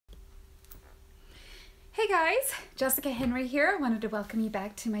Hey guys, Jessica Henry here. I wanted to welcome you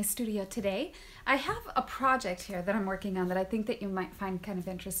back to my studio today. I have a project here that I'm working on that I think that you might find kind of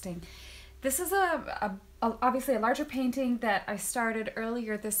interesting. This is obviously a larger painting that I started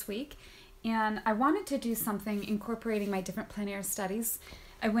earlier this week, and I wanted to do something incorporating my different plein air studies.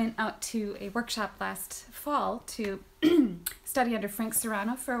 I went out to a workshop last fall to study under Frank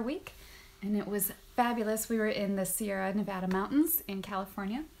Serrano for a week, and it was fabulous. We were in the Sierra Nevada mountains in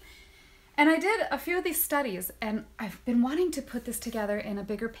California. And I did a few of these studies, and I've been wanting to put this together in a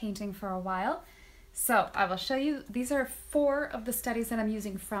bigger painting for a while. So I will show you, these are 4 of the studies that I'm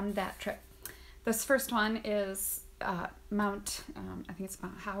using from that trip. This first one is I think it's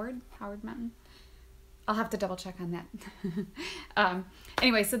Mount Howard Mountain. I'll have to double check on that.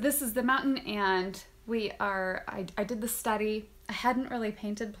 Anyway, so this is the mountain, and I did the study. I hadn't really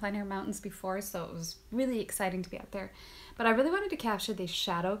painted plein air mountains before, so it was really exciting to be out there. But I really wanted to capture these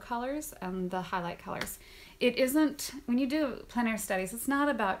shadow colors and the highlight colors. It isn't, when you do plein air studies, it's not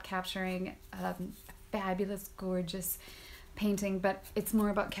about capturing a fabulous, gorgeous painting, but it's more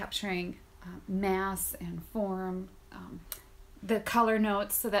about capturing mass and form, the color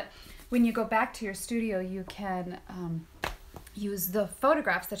notes, so that when you go back to your studio, you can use the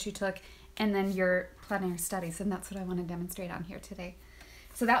photographs that you took and then your plein air studies, and that's what I want to demonstrate on here today.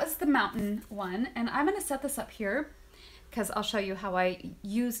 So that was the mountain one, and I'm going to set this up here because I'll show you how I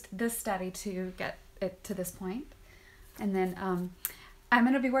used this study to get it to this point. And then I'm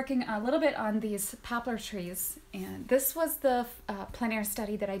going to be working a little bit on these poplar trees, and this was the plein air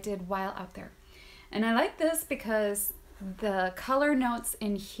study that I did while out there. And I like this because the color notes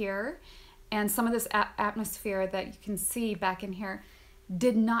in here and some of this atmosphere that you can see back in here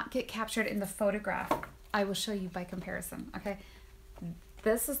did not get captured in the photograph. I will show you by comparison, okay?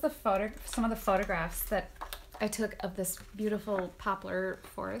 This is some of the photographs that I took of this beautiful poplar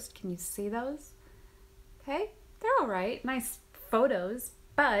forest. Can you see those? Okay, they're all right, nice photos,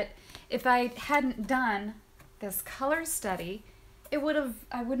 but if I hadn't done this color study, I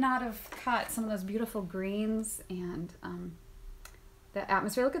would not have caught some of those beautiful greens and the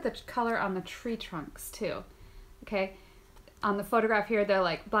atmosphere. Look at the color on the tree trunks too, okay? On the photograph here, they're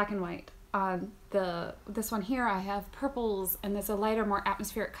like black and white. On this one here, I have purples, and there's a lighter, more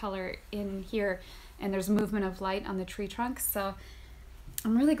atmospheric color in here, and there's movement of light on the tree trunks. So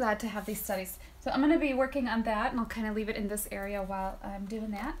I'm really glad to have these studies. So I'm going to be working on that, and I'll kind of leave it in this area while I'm doing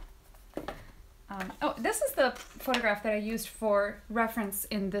that. Oh, this is the photograph that I used for reference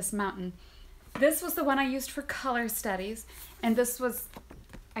in this mountain. This was the one I used for color studies, and this was,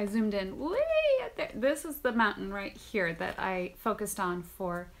 I zoomed in way out there. This is the mountain right here that I focused on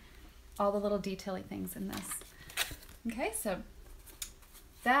for all the little detail-y things in this. Okay, so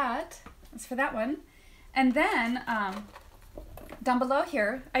that is for that one. And then down below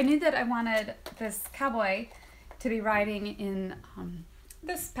here, I knew that I wanted this cowboy to be riding in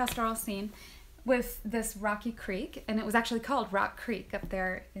this pastoral scene with this rocky creek, and it was actually called Rock Creek up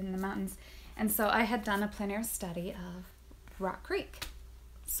there in the mountains. And so I had done a plein air study of Rock Creek,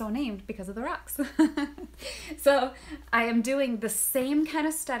 so named because of the rocks. So I am doing the same kind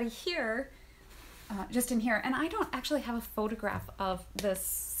of study here, just in here, and I don't actually have a photograph of this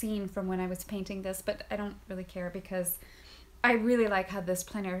scene from when I was painting this, but I don't really care because I really like how this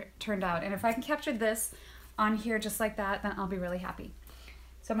plein air turned out, and if I can capture this on here just like that, then I'll be really happy.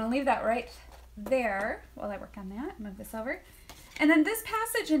 So I'm going to leave that right there while I work on that. Move this over. And then this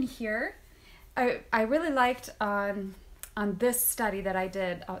passage in here, I really liked on this study that I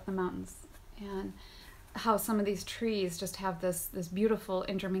did out in the mountains, and how some of these trees just have this beautiful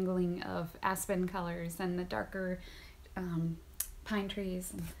intermingling of aspen colors and the darker pine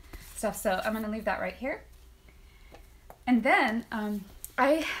trees and stuff. So I'm going to leave that right here. And then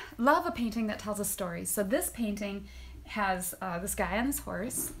I love a painting that tells a story. So this painting has this guy on his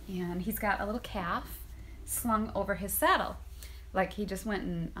horse, and he's got a little calf slung over his saddle, like he just went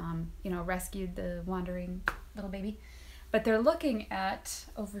and rescued the wandering little baby. But they're looking at,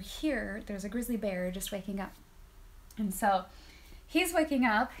 over here, there's a grizzly bear just waking up. And so he's waking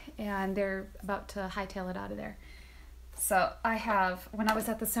up, and they're about to hightail it out of there. So I have, when I was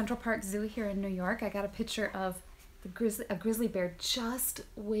at the Central Park Zoo here in New York, I got a picture of a grizzly bear just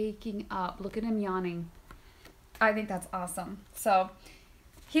waking up. Look at him yawning. I think that's awesome. So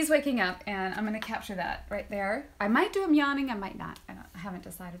he's waking up, and I'm going to capture that right there. I might do him yawning, I might not. I haven't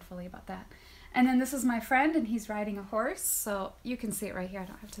decided fully about that. And then this is my friend, and he's riding a horse, so you can see it right here. I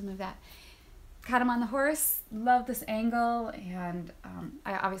don't have to move that. Caught him on the horse, love this angle, and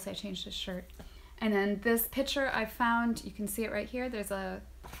obviously I changed his shirt. And then this picture I found, you can see it right here. There's a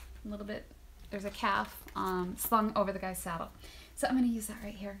calf slung over the guy's saddle. So I'm going to use that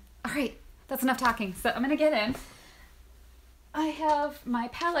right here. All right, that's enough talking. So I'm gonna get in. I have my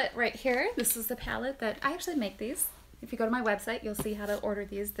palette right here. This is the palette that I actually make these. If you go to my website, you'll see how to order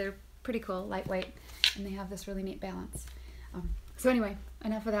these. They're pretty cool, lightweight, and they have this really neat balance. So anyway,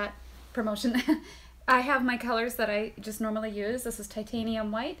 enough of that promotion. I have my colors that I just normally use. This is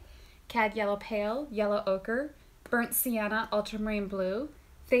titanium white, cad yellow pale, yellow ochre, burnt sienna, ultramarine blue,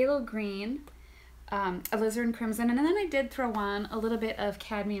 phthalo green, alizarin crimson, and then I did throw on a little bit of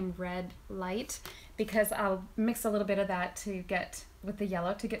cadmium red light because I'll mix a little bit of that to get with the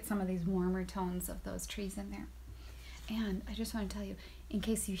yellow to get some of these warmer tones of those trees in there. And I just want to tell you, in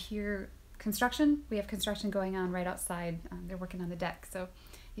case you hear construction, we have construction going on right outside. They're working on the deck, so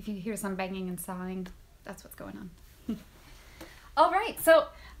if you hear some banging and sawing, that's what's going on. All right, so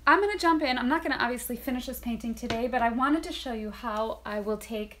I'm going to jump in. I'm not going to obviously finish this painting today, but I wanted to show you how I will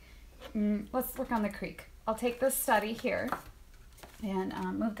take, let's work on the creek. I'll take this study here and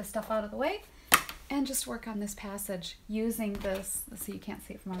move the stuff out of the way and just work on this passage using this. So you can't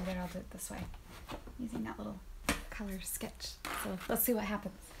see it from over there. I'll do it this way, using that little color sketch. So let's see what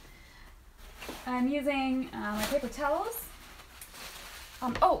happens. I'm using my paper towels.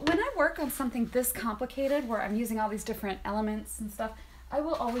 Oh, when I work on something this complicated where I'm using all these different elements and stuff, I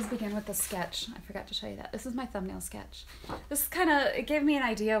will always begin with a sketch. I forgot to show you that. This is my thumbnail sketch. This kind of, it gave me an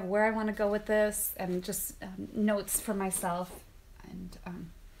idea of where I want to go with this and just notes for myself and,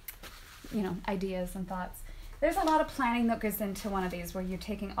 you know, ideas and thoughts. There's a lot of planning that goes into one of these where you're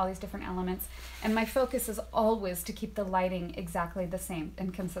taking all these different elements, and my focus is always to keep the lighting exactly the same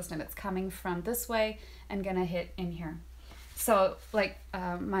and consistent. It's coming from this way and gonna hit in here. So like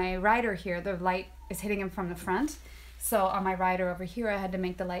my rider here, the light is hitting him from the front. So on my rider over here, I had to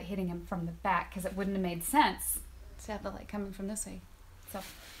make the light hitting him from the back because it wouldn't have made sense to have the light coming from this way. So,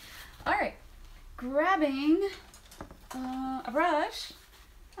 all right, grabbing a brush,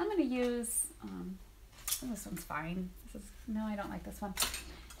 I'm gonna use, this one's fine. No, I don't like this one.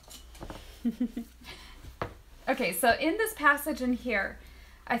 Okay, so in this passage in here,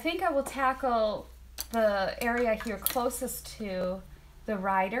 I think I will tackle the area here closest to the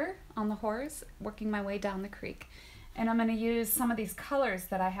rider on the horse, working my way down the creek. And I'm going to use some of these colors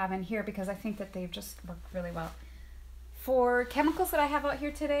that I have in here because I think that they've just worked really well. For chemicals that I have out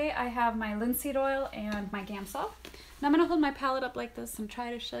here today, I have my linseed oil and my Gamsol. And I'm going to hold my palette up like this and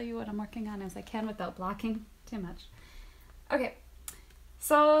try to show you what I'm working on as I can without blocking too much. Okay,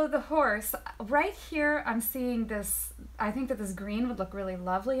 so the horse, right here I'm seeing this, I think that this green would look really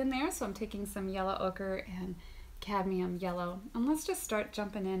lovely in there, so I'm taking some yellow ochre and cadmium yellow. And let's just start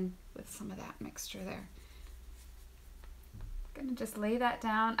jumping in with some of that mixture there. I'm gonna just lay that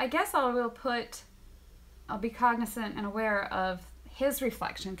down. I guess I'll be cognizant and aware of his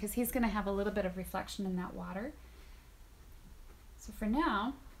reflection because he's gonna have a little bit of reflection in that water. So for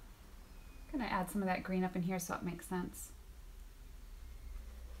now, I'm gonna add some of that green up in here so it makes sense.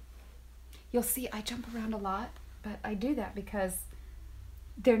 You'll see I jump around a lot, but I do that because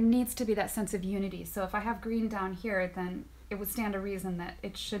there needs to be that sense of unity. So if I have green down here, then it would stand to reason that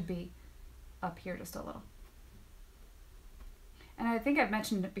it should be up here just a little. And I think I've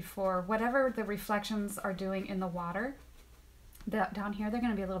mentioned it before, whatever the reflections are doing in the water, down here, they're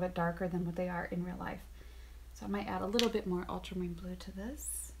gonna be a little bit darker than what they are in real life. So I might add a little bit more ultramarine blue to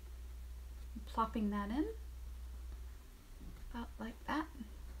this. I'm plopping that in, about like that.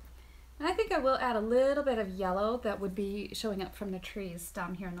 And I think I will add a little bit of yellow that would be showing up from the trees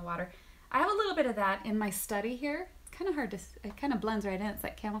down here in the water. I have a little bit of that in my study here. It's kind of hard to, it kind of blends right in. It's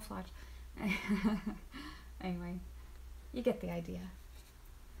like camouflage. Anyway, you get the idea.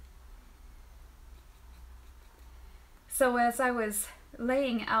 So as I was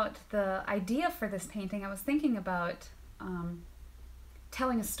laying out the idea for this painting, I was thinking about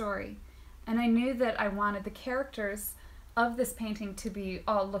telling a story. And I knew that I wanted the characters of this painting to be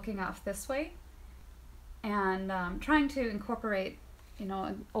all looking off this way and trying to incorporate, you know,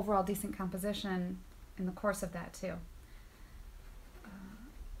 an overall decent composition in the course of that too.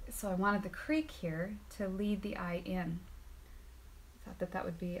 So I wanted the creek here to lead the eye in. I thought that that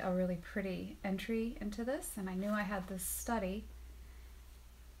would be a really pretty entry into this, and I knew I had this study.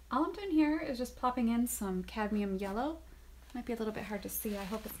 All I'm doing here is just plopping in some cadmium yellow. Might be a little bit hard to see. I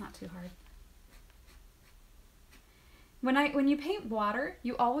hope it's not too hard. When you paint water,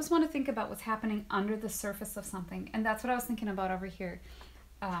 you always want to think about what's happening under the surface of something, and that's what I was thinking about over here.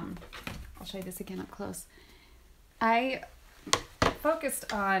 I'll show you this again up close. I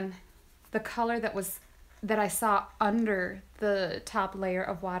focused on the color that I saw under the top layer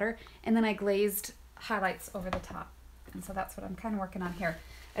of water, and then I glazed highlights over the top. And so that's what I'm kind of working on here.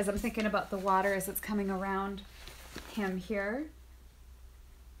 As I'm thinking about the water as it's coming around him here,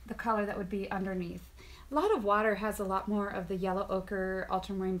 the color that would be underneath. A lot of water has a lot more of the yellow ochre,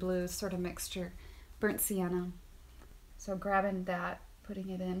 ultramarine blue sort of mixture, burnt sienna. So grabbing that, putting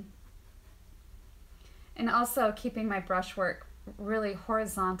it in. And also keeping my brushwork really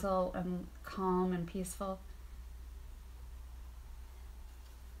horizontal and calm and peaceful.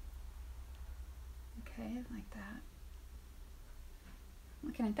 Okay, like that.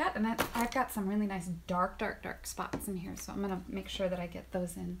 Looking at that, and I've got some really nice dark spots in here, so I'm going to make sure that I get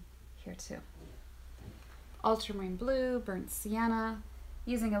those in here too. Ultramarine blue, burnt sienna,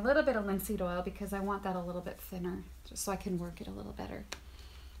 using a little bit of linseed oil because I want that a little bit thinner, just so I can work it a little better.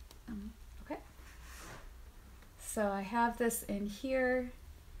 Okay, so I have this in here.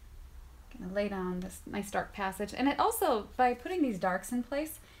 I'm gonna lay down this nice dark passage, and it also, by putting these darks in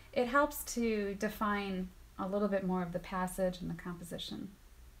place, it helps to define a little bit more of the passage and the composition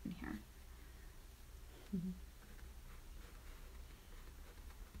in here.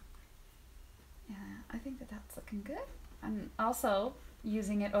 Yeah, I think that that's looking good. I'm also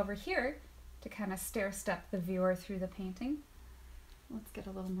using it over here to kind of stair step the viewer through the painting. Let's get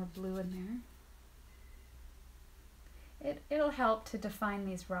a little more blue in there. It'll help to define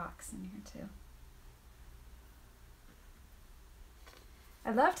these rocks in here too. I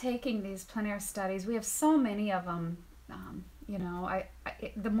love taking these plein air studies. We have so many of them. You know,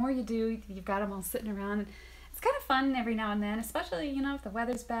 the more you do, you've got them all sitting around. It's kind of fun every now and then, especially, you know, if the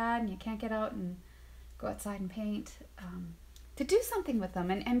weather's bad and you can't get out and go outside and paint, to do something with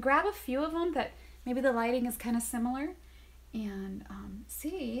them and grab a few of them that maybe the lighting is kind of similar, and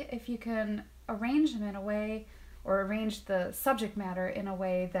see if you can arrange them in a way, or arrange the subject matter in a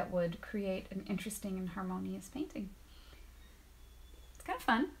way that would create an interesting and harmonious painting. It's kind of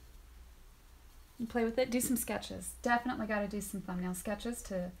fun. And play with it, do some sketches. Definitely got to do some thumbnail sketches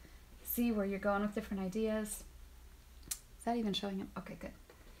to see where you're going with different ideas. Is that even showing up? Okay, good.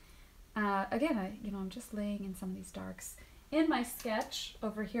 Again, I'm just laying in some of these darks. In my sketch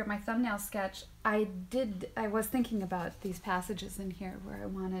over here, my thumbnail sketch, I was thinking about these passages in here where I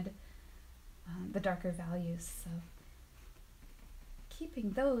wanted the darker values, so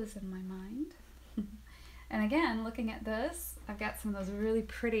keeping those in my mind. And again, looking at this, I've got some of those really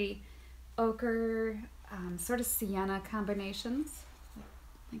pretty ochre, sort of sienna combinations,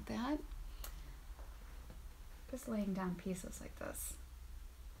 like that. Just laying down pieces like this.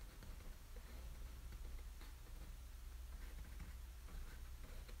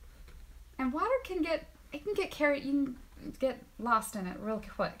 And water can get carried, you can get lost in it real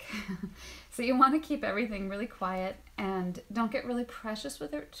quick. So you want to keep everything really quiet and don't get really precious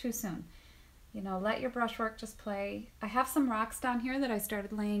with it too soon. You know, let your brushwork just play. I have some rocks down here that I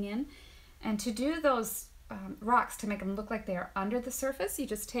started laying in, and to do those rocks, to make them look like they are under the surface, you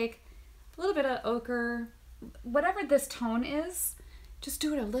just take a little bit of ochre, whatever this tone is, just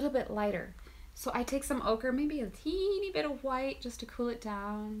do it a little bit lighter. So I take some ochre, maybe a teeny bit of white, just to cool it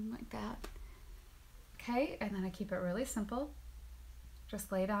down like that. Okay, and then I keep it really simple.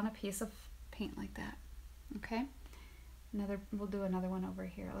 Just lay down a piece of paint like that. Okay, we'll do another one over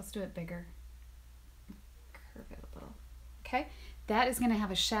here. Let's do it bigger. Curve it a little. Okay, that is going to have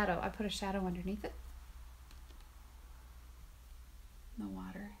a shadow. I put a shadow underneath it. The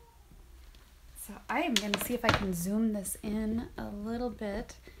water. So I am going to see if I can zoom this in a little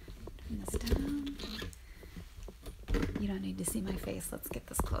bit. Turn this down. You don't need to see my face. Let's get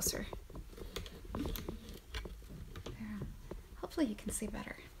this closer. There. Hopefully you can see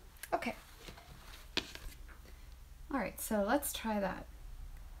better. Okay. All right, so let's try that.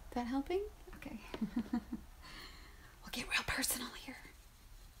 Is that helping? Okay. We'll get real personal here.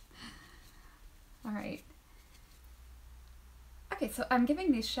 All right. Okay, so I'm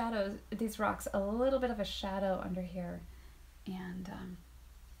giving these shadows, these rocks, a little bit of a shadow under here, and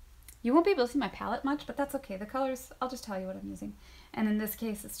you won't be able to see my palette much, but that's okay. The colors, I'll just tell you what I'm using. And in this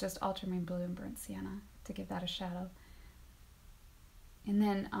case, it's just ultramarine blue and burnt sienna to give that a shadow. And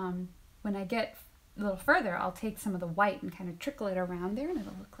then when I get a little further, I'll take some of the white and kind of trickle it around there, and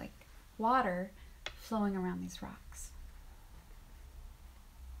it'll look like water flowing around these rocks.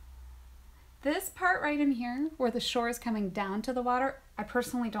 This part right in here, where the shore is coming down to the water, I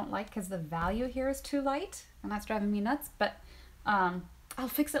personally don't like because the value here is too light, and that's driving me nuts, but I'll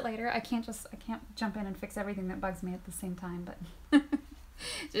fix it later. I can't jump in and fix everything that bugs me at the same time, but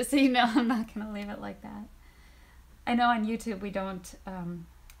just so you know, I'm not going to leave it like that. I know on YouTube we don't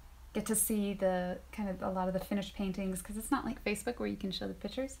get to see the kind of a lot of the finished paintings because it's not like Facebook where you can show the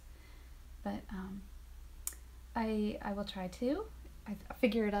pictures, but I will try to. I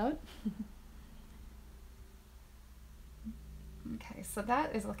figure it out. Okay, so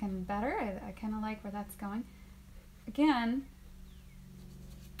that is looking better. I kind of like where that's going. Again,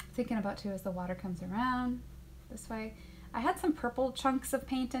 thinking about too as the water comes around this way. I had some purple chunks of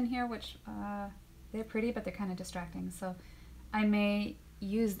paint in here, which they're pretty, but they're kind of distracting. So I may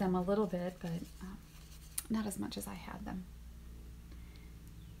use them a little bit, but not as much as I had them.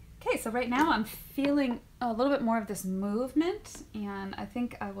 Okay, so right now I'm feeling a little bit more of this movement, and I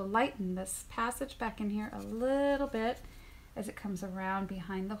think I will lighten this passage back in here a little bit as it comes around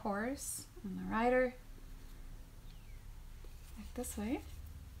behind the horse and the rider. Like this way.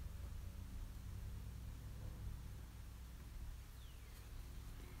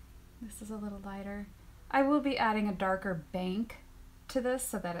 This is a little lighter. I will be adding a darker bank to this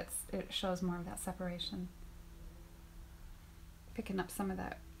so that it shows more of that separation. Picking up some of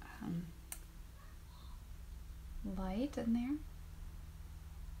that light in there.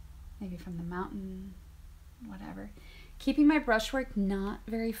 Maybe from the mountain, whatever. Keeping my brushwork not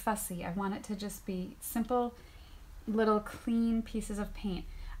very fussy. I want it to just be simple, little clean pieces of paint.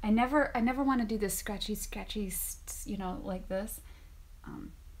 I never want to do this scratchy, you know, like this.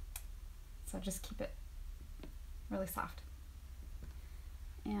 So just keep it really soft.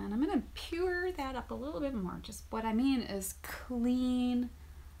 And I'm going to pure that up a little bit more. Just what I mean is clean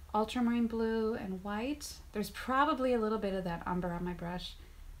ultramarine blue and white. There's probably a little bit of that umber on my brush,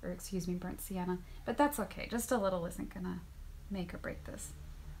 or excuse me, burnt sienna, but that's okay. Just a little isn't going to make or break this.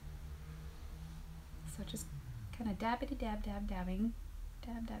 So just kind of dabbity dab, dabbing,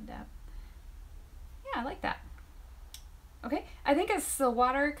 dab, dab, dab. Yeah, I like that. Okay, I think as the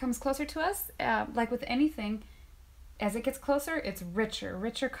water comes closer to us, like with anything, as it gets closer, it's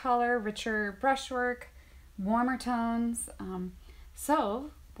richer color, richer brushwork, warmer tones. So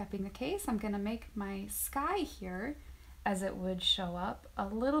that being the case, I'm gonna make my sky here, as it would show up, a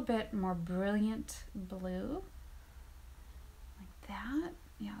little bit more brilliant blue, like that.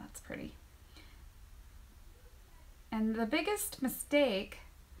 Yeah, that's pretty. And the biggest mistake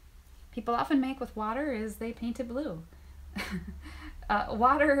people often make with water is they paint it blue.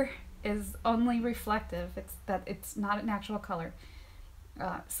 Water is only reflective. It's not an actual color.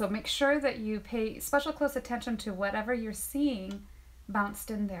 So make sure that you pay special close attention to whatever you're seeing bounced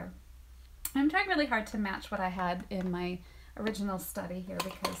in there. I'm trying really hard to match what I had in my original study here,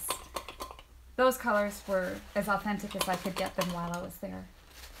 because those colors were as authentic as I could get them while I was there.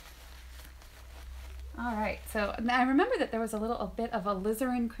 All right, so I remember that there was a bit of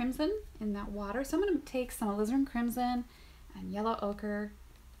alizarin crimson in that water, so I'm going to take some alizarin crimson and yellow ochre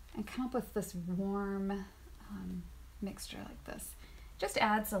and come up with this warm mixture like this. Just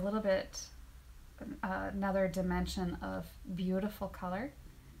adds a little bit, another dimension of beautiful color.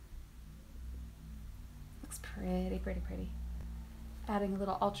 Looks pretty, pretty, pretty. Adding a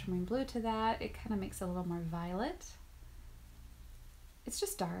little ultramarine blue to that, it kind of makes it a little more violet. It's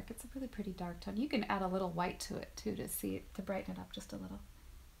just dark. It's a really pretty dark tone. You can add a little white to it too to see it, to brighten it up just a little.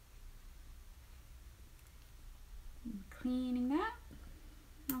 And cleaning that.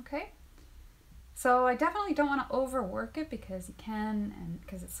 Okay. So I definitely don't want to overwork it, because you can, and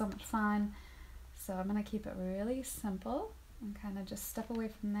because it's so much fun. So I'm going to keep it really simple and kind of just step away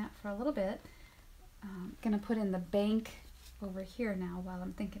from that for a little bit. I'm going to put in the bank over here now while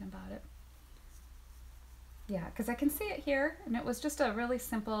I'm thinking about it. Yeah, because I can see it here, and it was just a really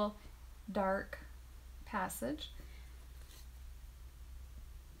simple, dark passage.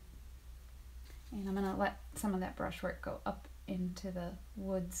 And I'm going to let some of that brushwork go up into the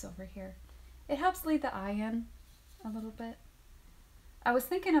woods over here. It helps lead the eye in a little bit. I was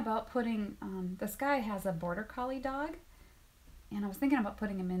thinking about putting, this guy has a border collie dog, and I was thinking about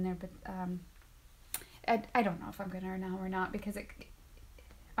putting him in there, but I don't know if I'm going to now or not, because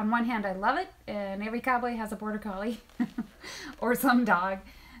on one hand, I love it, and every cowboy has a border collie or some dog,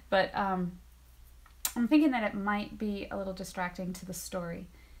 but I'm thinking that it might be a little distracting to the story,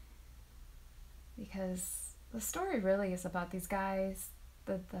 because the story really is about these guys,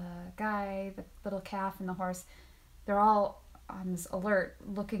 the guy, the little calf, and the horse. They're all on this alert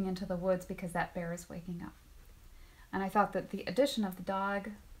looking into the woods because that bear is waking up. And I thought that the addition of the dog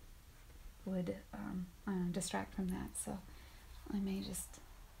would distract from that, so I may just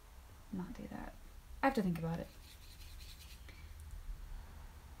not do that. I have to think about it.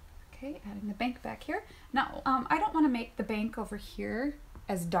 Okay, adding the bank back here. Now, I don't want to make the bank over here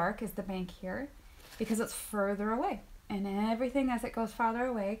as dark as the bank here, because it's further away, and everything as it goes farther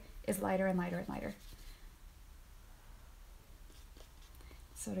away is lighter and lighter and lighter.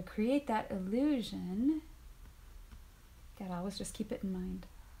 So to create that illusion, you gotta always just keep it in mind.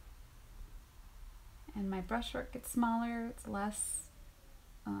 And my brushwork gets smaller, it's less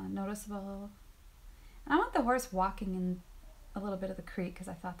noticeable. And I want the horse walking in a little bit of the creek, because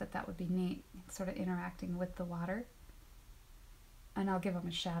I thought that that would be neat, sort of interacting with the water. and I'll give him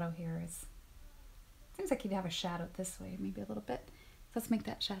a shadow here. Seems like he'd have a shadow this way, maybe a little bit. So let's make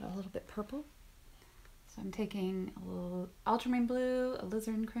that shadow a little bit purple. So I'm taking a little ultramarine blue,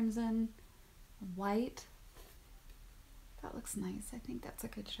 alizarin crimson, white. That looks nice. I think that's a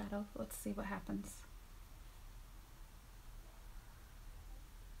good shadow. Let's see what happens.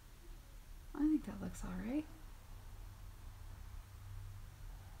 I think that looks all right.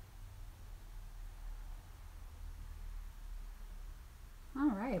 All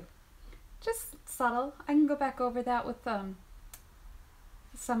right. Just subtle. I can go back over that with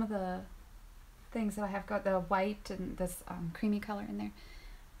some of the things that I have got, the white and this creamy color in there.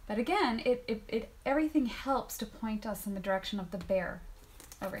 But again, everything helps to point us in the direction of the bear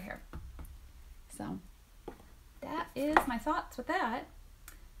over here. So that is my thoughts with that.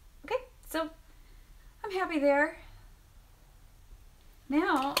 Okay, so I'm happy there.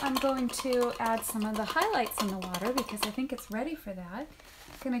 Now I'm going to add some of the highlights in the water because I think it's ready for that.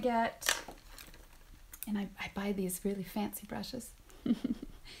 I'm gonna get, and I buy these really fancy brushes.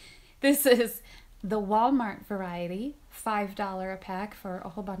 This is the Walmart variety, $5 a pack for a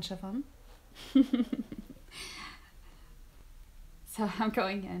whole bunch of them. So I'm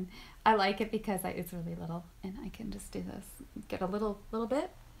going in. I like it because it's really little and I can just do this. Get a little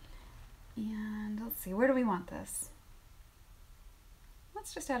bit. And let's see, where do we want this?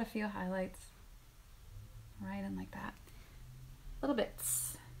 Let's just add a few highlights. Right in like that. Little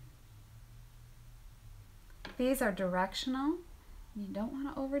bits. These are directional. You don't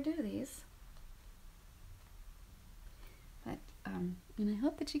want to overdo these. But, and I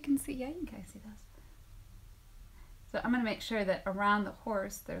hope that you can see, yeah, you can see those. So I'm going to make sure that around the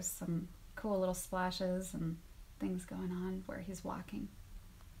horse there's some cool little splashes and things going on where he's walking.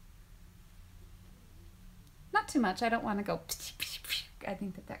 Not too much. I don't want to go, I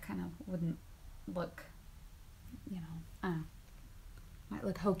think that kind of wouldn't look, you know, I don't know, might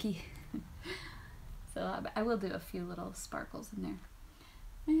look hokey. So I will do a few little sparkles in there.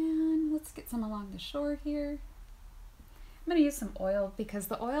 And let's get some along the shore here. I'm going to use some oil because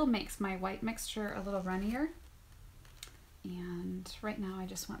the oil makes my white mixture a little runnier. And right now I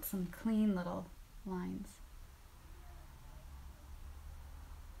just want some clean little lines.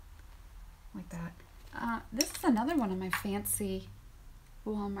 Like that. This is another one of my fancy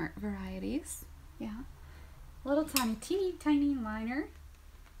Walmart varieties. Yeah. Little teeny tiny liner.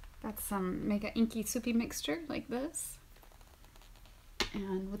 That's some, make an inky soupy mixture like this.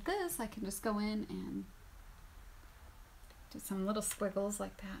 And with this I can just go in and do some little squiggles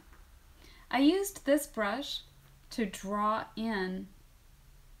like that. I used this brush to draw in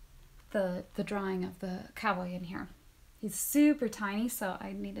the drawing of the cowboy in here. He's super tiny, so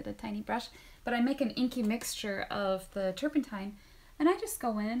I needed a tiny brush. But I make an inky mixture of the turpentine, and I just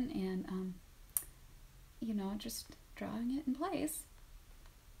go in and, you know, just drawing it in place.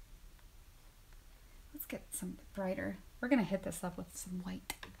 Let's get some brighter. We're gonna hit this up with some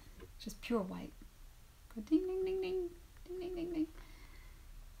white, just pure white. Go ding, ding, ding, ding, ding, ding, ding, ding.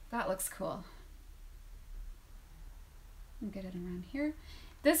 That looks cool. I'll get it around here.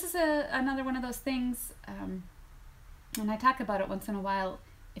 This is another one of those things, and I talk about it once in a while.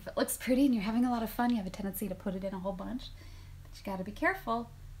 If it looks pretty and you're having a lot of fun, you have a tendency to put it in a whole bunch. But you gotta be careful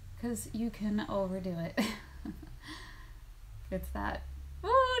because you can overdo it. It's that,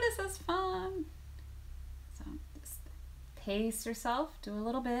 oh, this is fun. So just pace yourself, do a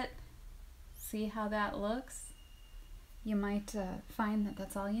little bit, see how that looks. You might find that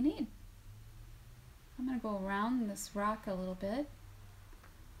that's all you need. I'm gonna go around this rock a little bit.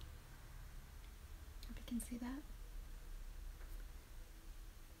 Hope you can see that.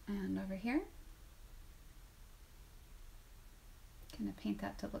 And over here, kind of paint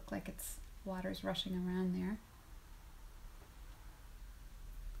that to look like it's water's rushing around there.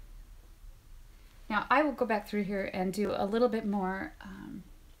 Now I will go back through here and do a little bit more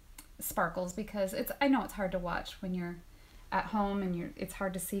sparkles because I know it's hard to watch when you're at home and it's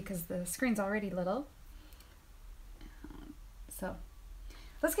hard to see because the screen's already little. So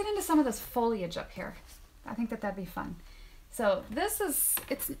let's get into some of this foliage up here. I think that'd be fun. So this is,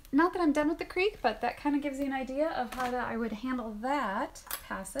 it's not that I'm done with the creek, but that kind of gives you an idea of how I would handle that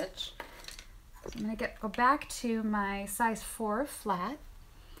passage. So I'm going to go back to my size 4 flat.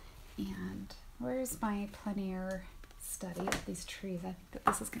 And where's my plein air study of these trees? I think that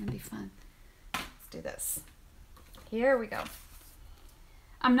this is going to be fun. Let's do this. Here we go.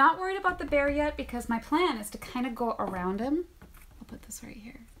 I'm not worried about the bear yet because my plan is to kind of go around him. I'll put this right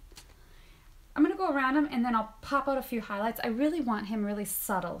here. I'm going to go around him and then I'll pop out a few highlights. I really want him really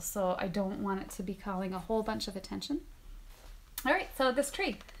subtle, so I don't want it to be calling a whole bunch of attention. All right, so this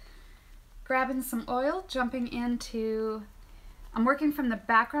tree. Grabbing some oil, jumping into I'm working from the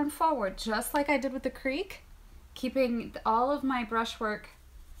background forward, just like I did with the creek, keeping all of my brushwork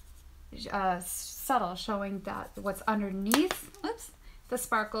subtle, showing that what's underneath, oops, the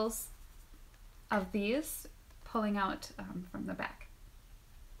sparkles of these pulling out from the back.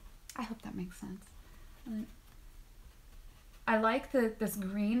 I hope that makes sense. I like this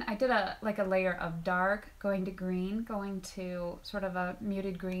green. I did like a layer of dark going to green, going to sort of a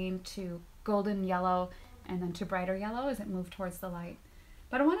muted green to golden yellow, and then to brighter yellow as it moved towards the light.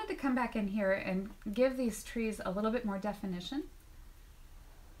 But I wanted to come back in here and give these trees a little bit more definition.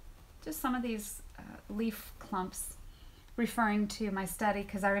 Just some of these leaf clumps referring to my study,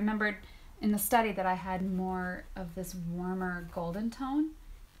 because I remembered in the study that I had more of this warmer golden tone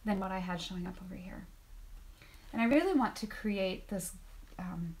than what I had showing up over here. And I really want to create this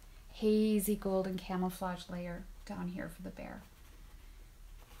hazy golden camouflage layer down here for the bear.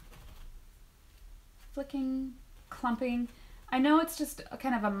 Flicking, clumping. I know it's just a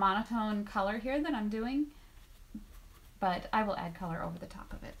kind of a monotone color here that I'm doing, but I will add color over the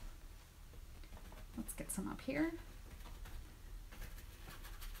top of it. Let's get some up here.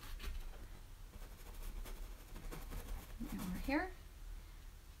 Over here.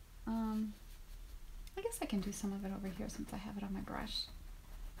 I guess I can do some of it over here since I have it on my brush.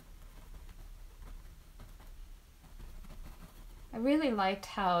 I really liked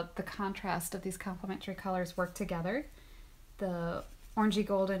how the contrast of these complementary colors work together. The orangey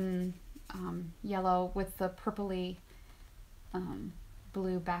golden yellow with the purpley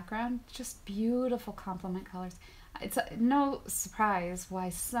blue background. Just beautiful complement colors. It's no surprise why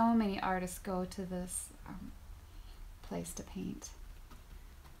so many artists go to this place to paint.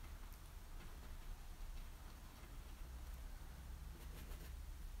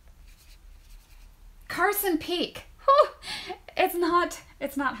 Carson Peak. Whew. It's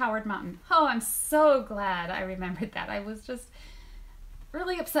not Howard Mountain. Oh, I'm so glad I remembered that. I was just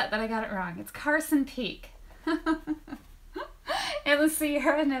really upset that I got it wrong. It's Carson Peak in the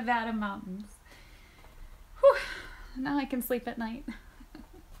Sierra Nevada mountains. Whew. Now I can sleep at night.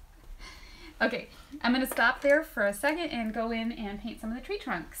 Okay, I'm going to stop there for a second and go in and paint some of the tree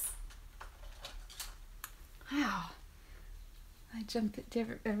trunks. Wow.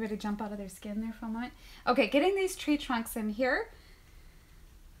 Did everybody jump out of their skin there for a moment? Okay, getting these tree trunks in here.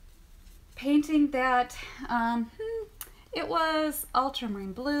 Painting that, it was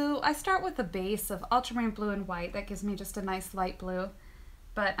ultramarine blue. I start with a base of ultramarine blue and white. That gives me just a nice light blue.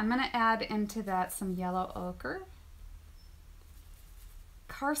 But I'm going to add into that some yellow ochre.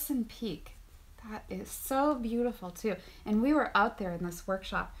 Carson Peak. That is so beautiful too. And we were out there in this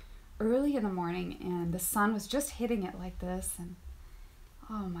workshop early in the morning and the sun was just hitting it like this, and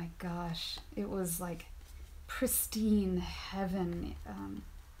oh my gosh, it was like pristine heaven.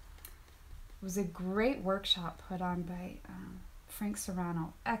 It was a great workshop put on by Frank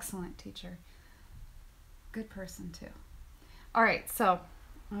Serrano. Excellent teacher. Good person too. All right, so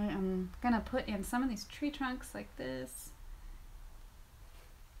I am gonna put in some of these tree trunks like this.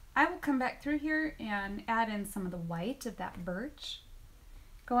 I will come back through here and add in some of the white of that birch,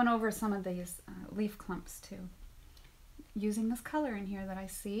 going over some of these leaf clumps too. Using this color in here that I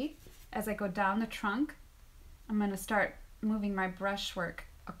see, as I go down the trunk, I'm going to start moving my brushwork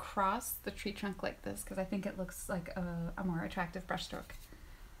across the tree trunk like this because I think it looks like a more attractive brush stroke.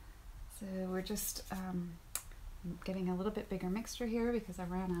 So we're just getting a little bit bigger mixture here because I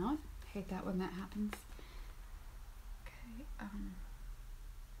ran out. I hate that when that happens. Okay.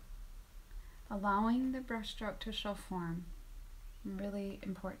 Allowing the brush stroke to show form, really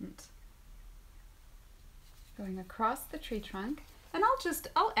important. Going across the tree trunk, and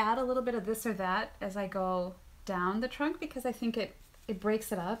I'll add a little bit of this or that as I go down the trunk because I think it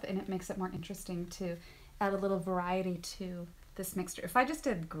breaks it up and it makes it more interesting to add a little variety to this mixture. If I just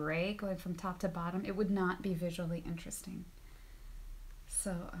did gray going from top to bottom, it would not be visually interesting.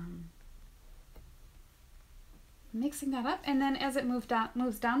 So mixing that up, and then as it moves down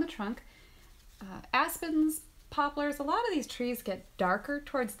the trunk, aspens, poplars, a lot of these trees get darker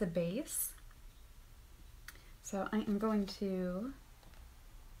towards the base. So I am going to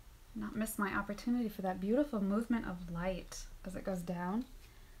not miss my opportunity for that beautiful movement of light as it goes down,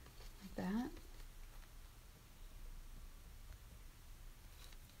 like that.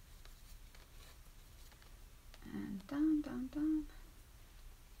 And down, down, down.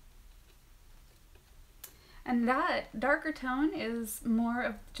 And that darker tone is more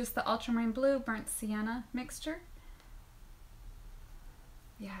of just the ultramarine blue, burnt sienna mixture.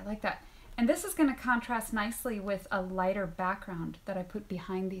 Yeah, I like that. And this is going to contrast nicely with a lighter background that I put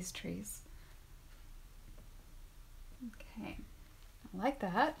behind these trees. Okay, I like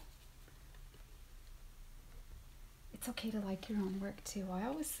that. it's okay to like your own work too. I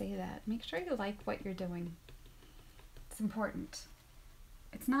always say that. Make sure you like what you're doing. It's important.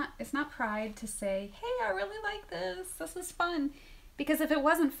 It's not pride to say, hey, I really like this. This is fun. Because if it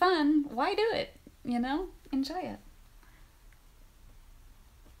wasn't fun, why do it? You know? Enjoy it.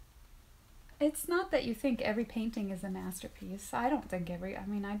 It's not that you think every painting is a masterpiece. I don't think every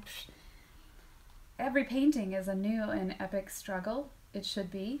painting is a new and epic struggle. It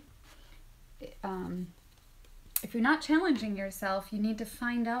should be. If you're not challenging yourself, you need to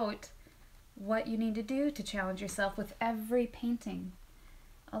find out what you need to do to challenge yourself with every painting.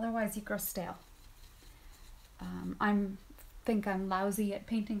 Otherwise, you grow stale. I think I'm lousy at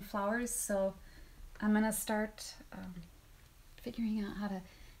painting flowers, so I'm going to start figuring out how to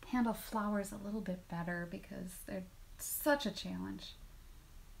handle flowers a little bit better because they're such a challenge.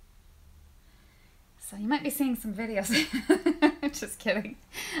 So you might be seeing some videos. Just kidding.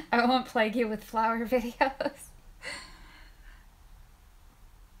 I won't plague you with flower videos.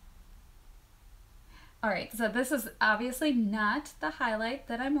 Alright, so this is obviously not the highlight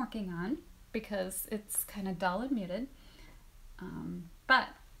that I'm working on because it's kind of dull and muted. But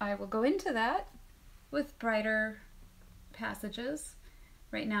I will go into that with brighter passages.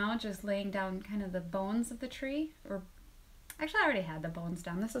 Right now, just laying down kind of the bones of the tree. Or actually, I already had the bones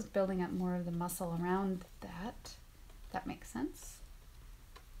down. This is building up more of the muscle around that. That makes sense.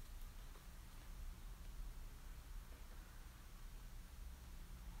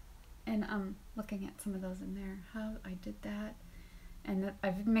 And I'm looking at some of those in there, how I did that. And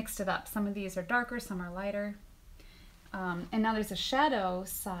I've mixed it up. Some of these are darker, some are lighter. And now there's a shadow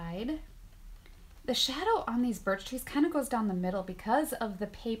side. The shadow on these birch trees kind of goes down the middle because of the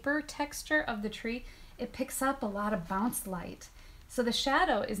paper texture of the tree. It picks up a lot of bounce light. So the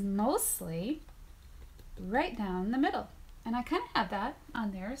shadow is mostly right down the middle. And I kind of have that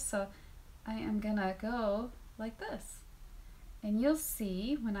on there, so I am gonna go like this. And you'll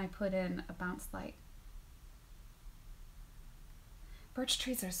see when I put in a bounce light. Birch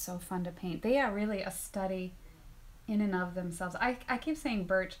trees are so fun to paint. They are really a study in and of themselves. I keep saying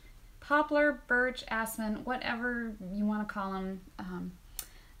birch. Poplar, birch, aspen, whatever you want to call them.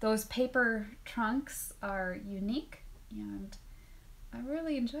 Those paper trunks are unique, and I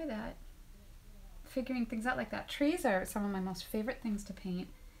really enjoy that. Figuring things out like that. Trees are some of my most favorite things to paint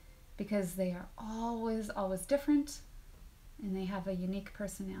because they are always, always different, and they have a unique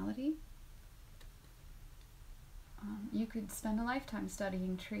personality. You could spend a lifetime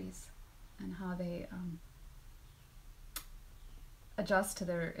studying trees and how they adjust to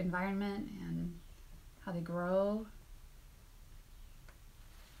their environment and how they grow.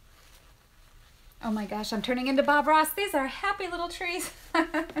 Oh my gosh, I'm turning into Bob Ross. These are happy little trees.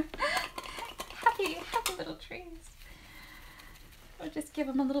 happy little trees. I'll just give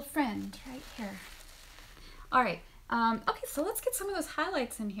them a little friend right here. All right, okay, so let's get some of those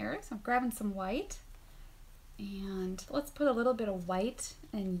highlights in here. So I'm grabbing some white, and let's put a little bit of white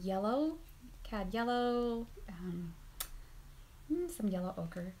and yellow, cad yellow, some yellow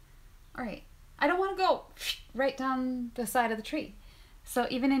ochre. All right, I don't want to go right down the side of the tree. So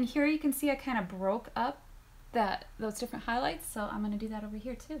even in here, you can see I kind of broke up those different highlights. So I'm going to do that over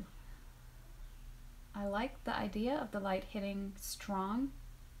here too. I like the idea of the light hitting strong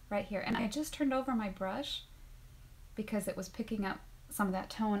right here. And I just turned over my brush because it was picking up some of that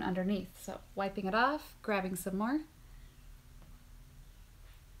tone underneath. So wiping it off, grabbing some more.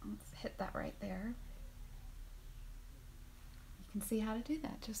 Let's hit that right there. You can see how to do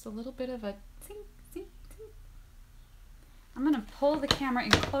that. Just a little bit of a zing, zing, zing. I'm going to pull the camera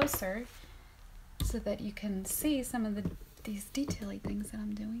in closer so that you can see some of these detail-y things that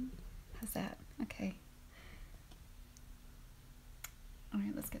I'm doing. How's that? Okay. All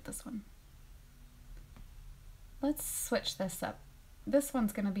right, let's get this one. Let's switch this up. This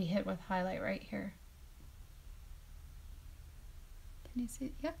one's going to be hit with highlight right here. Can you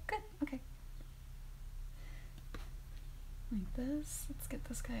see? Yeah, good. Okay. Like this. Let's get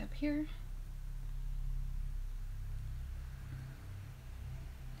this guy up here.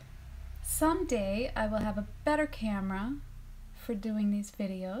 Someday I will have a better camera for doing these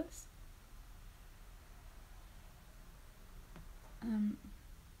videos. I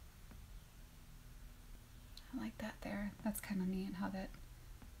like that there. That's kind of neat how that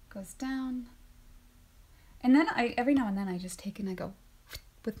goes down. And then every now and then I just take and I go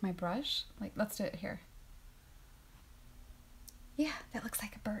with my brush. Like, let's do it here. Yeah, that looks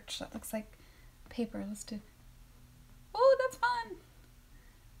like a birch. That looks like paper. Let's do. Oh, that's fun.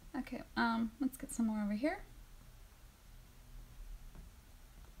 Okay, let's get some more over here.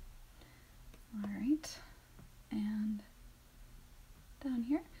 All right, and down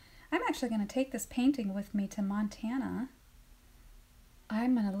here. I'm actually going to take this painting with me to Montana.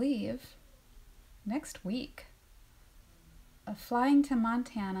 I'm going to leave next week, flying to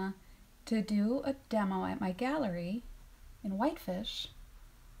Montana to do a demo at my gallery in Whitefish,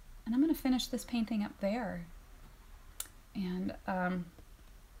 and I'm going to finish this painting up there. And I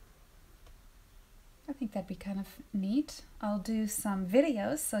think that'd be kind of neat. I'll do some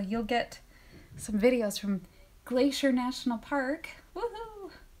videos, so you'll get some videos from Glacier National Park.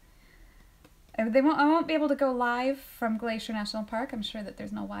 Woohoo! I won't be able to go live from Glacier National Park. I'm sure that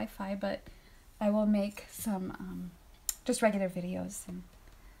there's no Wi-Fi, but I will make some just regular videos and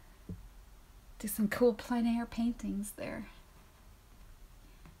do some cool plein air paintings there.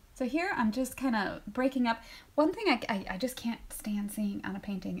 So here I'm just kind of breaking up. One thing I just can't stand seeing on a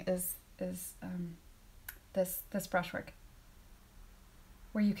painting is this brushwork,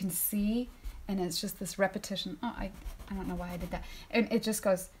 where you can see, and it's just this repetition. Oh, I don't know why I did that. And it just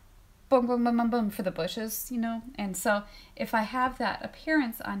goes boom, boom, boom, boom, boom for the bushes, you know. And so if I have that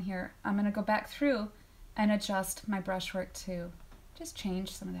appearance on here, I'm going to go back through and adjust my brushwork to just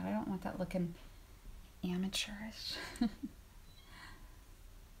change some of that. I don't want that looking amateurish.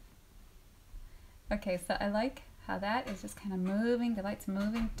 Okay, so I like how that is just kind of moving, the light's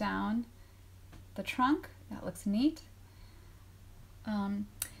moving down the trunk. That looks neat.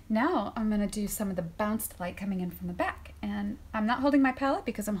 Now I'm going to do some of the bounced light coming in from the back. And I'm not holding my palette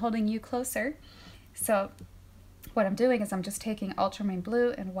because I'm holding you closer. So what I'm doing is I'm just taking ultramarine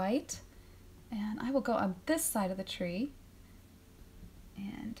blue and white, and I will go on this side of the tree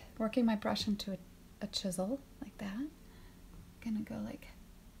and working my brush into a chisel like that. I'm going to go like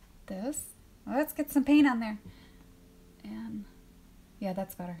this. Well, let's get some paint on there. And yeah,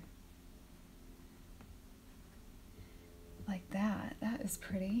 that's better. Like that. That is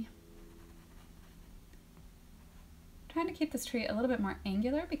pretty. I'm trying to keep this tree a little bit more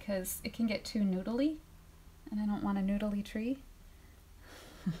angular because it can get too noodly, and I don't want a noodly tree.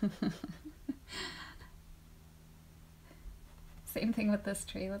 Same thing with this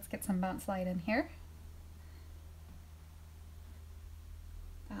tree. Let's get some bounce light in here.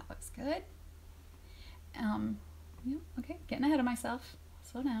 That looks good. Yeah, okay, getting ahead of myself.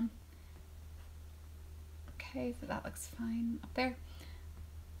 Slow down. Okay, so that looks fine up there.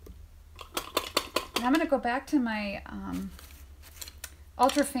 And I'm going to go back to my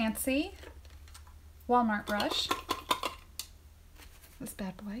ultra fancy Walmart brush, this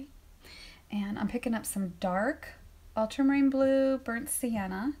bad boy, and I'm picking up some dark ultramarine blue, burnt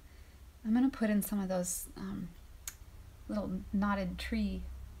sienna. I'm going to put in some of those little knotted tree,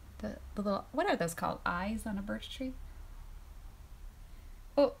 the little, what are those called? Eyes on a birch tree?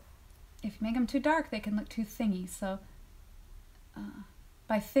 Oh, if you make them too dark, they can look too thingy. So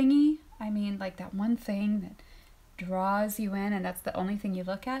by thingy, I mean like that one thing that draws you in and that's the only thing you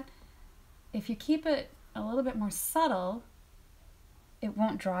look at. If you keep it a little bit more subtle, it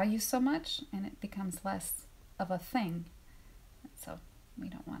won't draw you so much and it becomes less of a thing. So we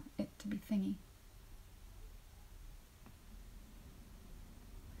don't want it to be thingy.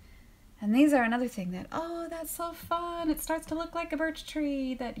 And these are another thing that, oh, that's so fun. It starts to look like a birch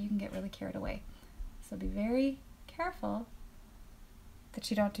tree, that you can get really carried away. So be very careful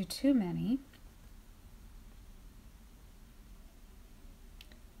that you don't do too many.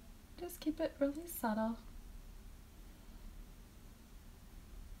 Just keep it really subtle.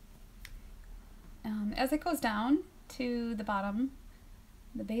 As it goes down to the bottom,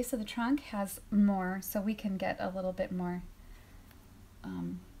 the base of the trunk has more, so we can get a little bit more,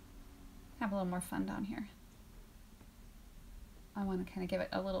 have a little more fun down here. I want to kind of give it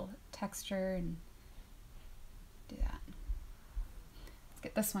a little texture and do that. Let's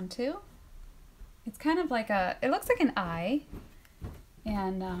get this one too. It's kind of like a, it looks like an eye,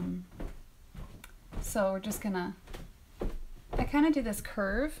 and so we're just gonna, I kind of do this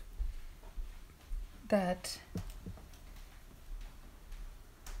curve that,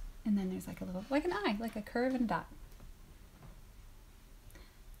 and then there's like a little, like an eye, like a curve and a dot.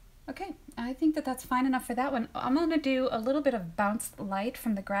 Okay, I think that that's fine enough for that one. I'm going to do a little bit of bounced light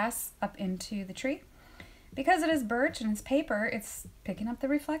from the grass up into the tree. Because it is birch and it's paper, it's picking up the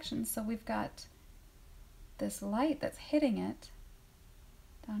reflections. So we've got this light that's hitting it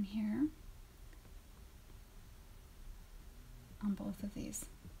down here on both of these.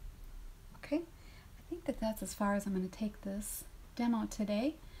 Okay, I think that that's as far as I'm going to take this demo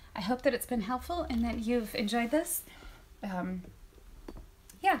today. I hope that it's been helpful and that you've enjoyed this.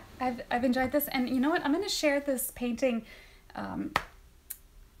 Yeah, I've enjoyed this, and you know what? I'm going to share this painting. I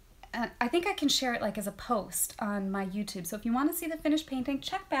think I can share it like as a post on my YouTube. So if you want to see the finished painting,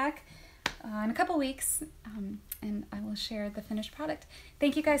 check back in a couple weeks, and I will share the finished product.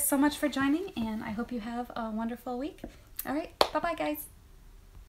 Thank you guys so much for joining, and I hope you have a wonderful week. All right, bye-bye, guys.